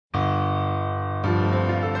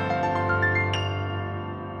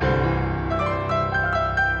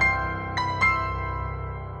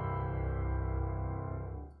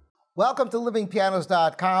Welcome to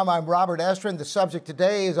livingpianos.com. I'm Robert Estrin. The subject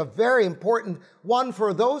today is a very important one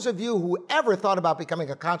for those of you who ever thought about becoming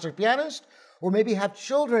a concert pianist, or maybe have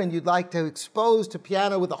children you'd like to expose to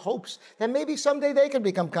piano with the hopes that maybe someday they can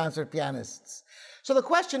become concert pianists. So the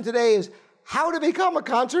question today is how to become a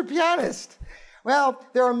concert pianist. Well,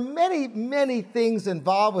 there are many, many things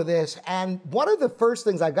involved with this, and one of the first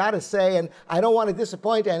things I've got to say, and I don't want to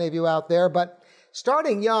disappoint any of you out there, but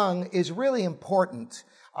starting young is really important.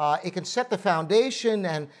 It can set the foundation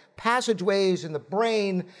and passageways in the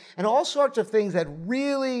brain and all sorts of things that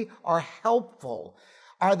really are helpful.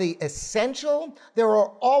 Are they essential? There are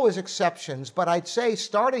always exceptions, but I'd say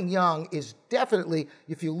starting young is definitely,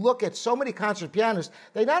 if you look at so many concert pianists,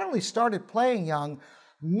 they not only started playing young,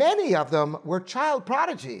 many of them were child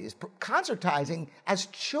prodigies, concertizing as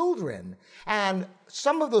children. And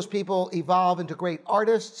some of those people evolve into great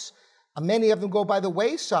artists. Many of them go by the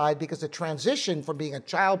wayside because the transition from being a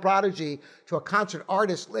child prodigy to a concert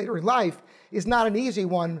artist later in life is not an easy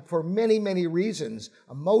one for many, many reasons.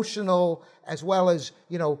 Emotional, as well as,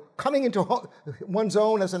 coming into one's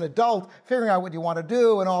own as an adult, figuring out what you want to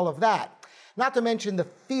do and all of that. Not to mention the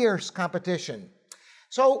fierce competition.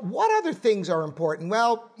 So what other things are important?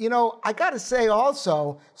 Well, I got to say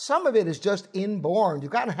also, some of it is just inborn.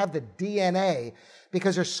 You've got to have the DNA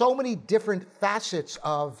because there's so many different facets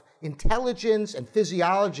of intelligence and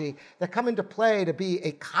physiology that come into play to be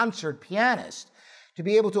a concert pianist. To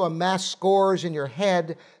be able to amass scores in your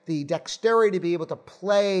head, the dexterity to be able to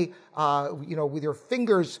play, with your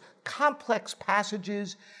fingers, complex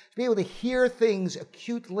passages, to be able to hear things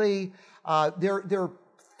acutely. There are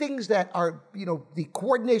things that are, the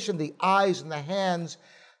coordination of the eyes and the hands,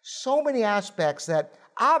 so many aspects that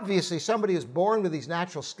obviously somebody who's born with these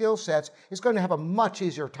natural skill sets is going to have a much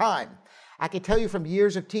easier time. I can tell you from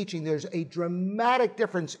years of teaching, there's a dramatic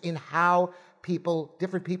difference in how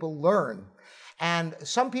different people learn. And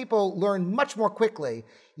some people learn much more quickly.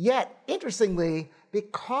 Yet, interestingly,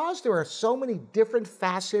 because there are so many different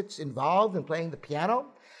facets involved in playing the piano,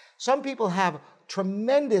 some people have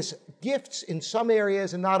tremendous gifts in some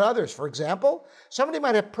areas and not others. For example, somebody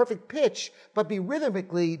might have perfect pitch, but be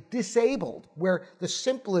rhythmically disabled, where the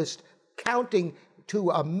simplest counting to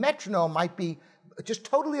a metronome might be just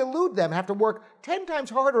totally elude them, have to work 10 times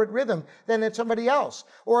harder at rhythm than at somebody else.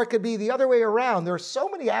 Or it could be the other way around. There are so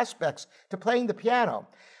many aspects to playing the piano.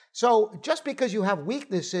 So just because you have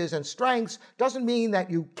weaknesses and strengths doesn't mean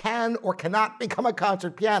that you can or cannot become a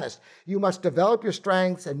concert pianist. You must develop your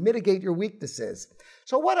strengths and mitigate your weaknesses.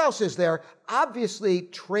 So what else is there? Obviously,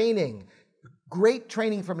 training. Great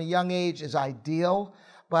training from a young age is ideal.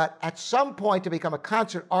 But at some point to become a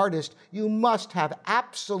concert artist, you must have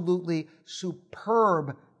absolutely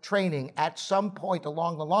superb training at some point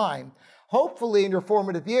along the line, hopefully in your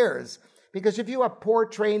formative years. Because if you have poor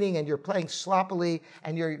training and you're playing sloppily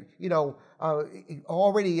and you're,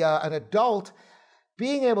 already an adult,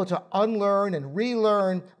 being able to unlearn and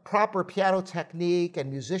relearn proper piano technique and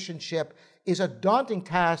musicianship is a daunting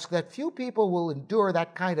task that few people will endure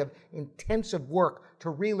that kind of intensive work to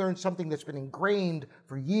relearn something that's been ingrained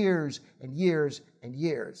for years and years and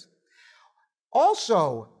years.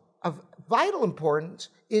 Also, of vital importance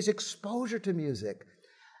is exposure to music.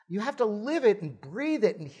 You have to live it and breathe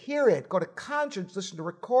it and hear it, go to concerts, listen to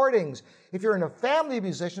recordings. If you're in a family of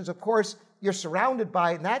musicians, of course, you're surrounded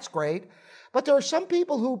by it, and that's great. But there are some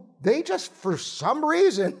people who, they just, for some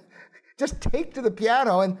reason, just take to the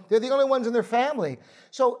piano, and they're the only ones in their family.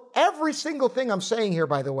 So every single thing I'm saying here,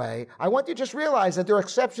 by the way, I want you to just realize that there are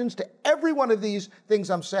exceptions to every one of these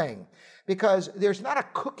things I'm saying, because there's not a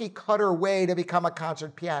cookie-cutter way to become a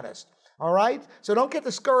concert pianist. All right? So don't get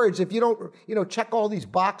discouraged if you don't, check all these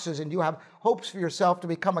boxes and you have hopes for yourself to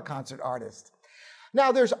become a concert artist.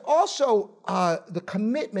 Now, there's also the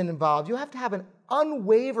commitment involved. You have to have an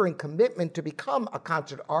unwavering commitment to become a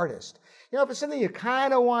concert artist. If it's something you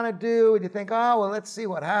kind of want to do and you think, oh, well, let's see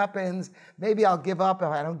what happens. Maybe I'll give up if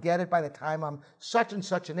I don't get it by the time I'm such and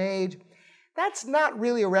such an age. That's not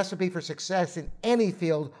really a recipe for success in any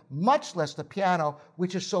field, much less the piano,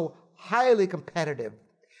 which is so highly competitive.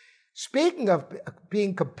 Speaking of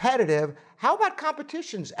being competitive, how about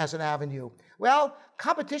competitions as an avenue? Well,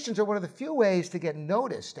 competitions are one of the few ways to get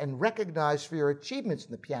noticed and recognized for your achievements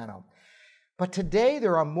in the piano. But today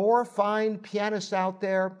there are more fine pianists out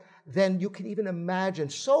there than you can even imagine.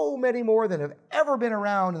 So many more than have ever been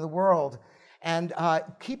around in the world. And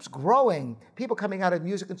keeps growing. People coming out of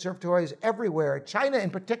music conservatories everywhere. China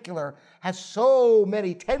in particular has so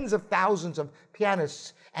many tens of thousands of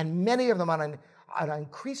pianists, and many of them on an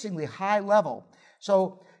increasingly high level.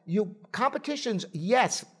 So competitions,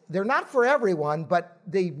 yes, they're not for everyone, but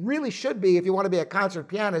they really should be if you want to be a concert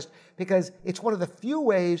pianist, because it's one of the few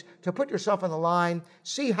ways to put yourself on the line,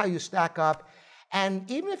 see how you stack up. And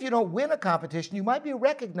even if you don't win a competition, you might be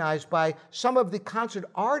recognized by some of the concert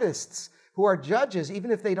artists who are judges.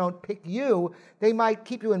 Even if they don't pick you, they might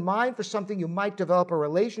keep you in mind for something. You might develop a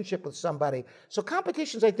relationship with somebody. So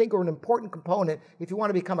competitions, I think, are an important component if you want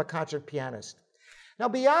to become a concert pianist. Now,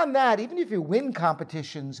 beyond that, even if you win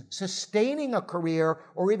competitions, sustaining a career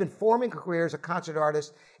or even forming a career as a concert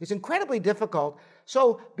artist is incredibly difficult.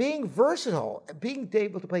 So being versatile, being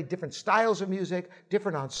able to play different styles of music,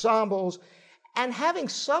 different ensembles, and having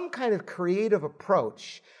some kind of creative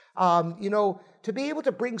approach, to be able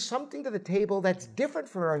to bring something to the table that's different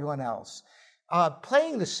from everyone else.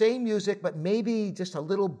 Playing the same music, but maybe just a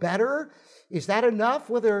little better, is that enough?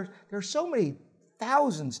 Well, there's so many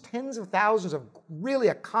thousands, tens of thousands of really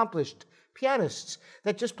accomplished pianists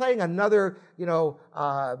that just playing another,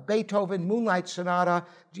 Beethoven Moonlight Sonata,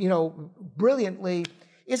 brilliantly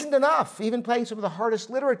isn't enough. Even playing some of the hardest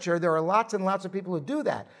literature, there are lots and lots of people who do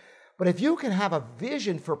that. But if you can have a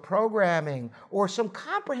vision for programming or some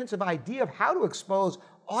comprehensive idea of how to expose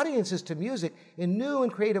audiences to music in new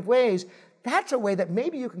and creative ways, that's a way that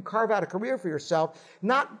maybe you can carve out a career for yourself,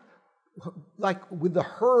 not like with the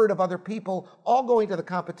herd of other people all going to the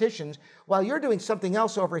competitions while you're doing something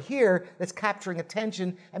else over here that's capturing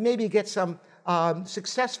attention and maybe get some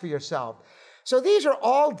success for yourself. So these are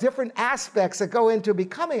all different aspects that go into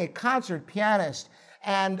becoming a concert pianist.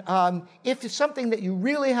 And if it's something that you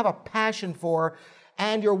really have a passion for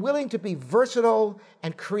and you're willing to be versatile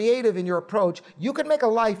and creative in your approach, you can make a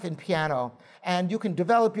life in piano. And you can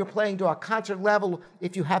develop your playing to a concert level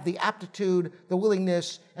if you have the aptitude, the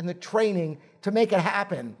willingness, and the training to make it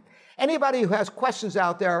happen. Anybody who has questions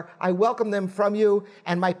out there, I welcome them from you.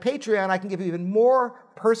 And my Patreon, I can give you even more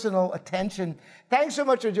personal attention. Thanks so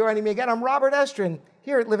much for joining me again. I'm Robert Estrin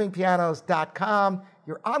here at livingpianos.com,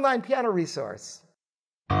 your online piano resource.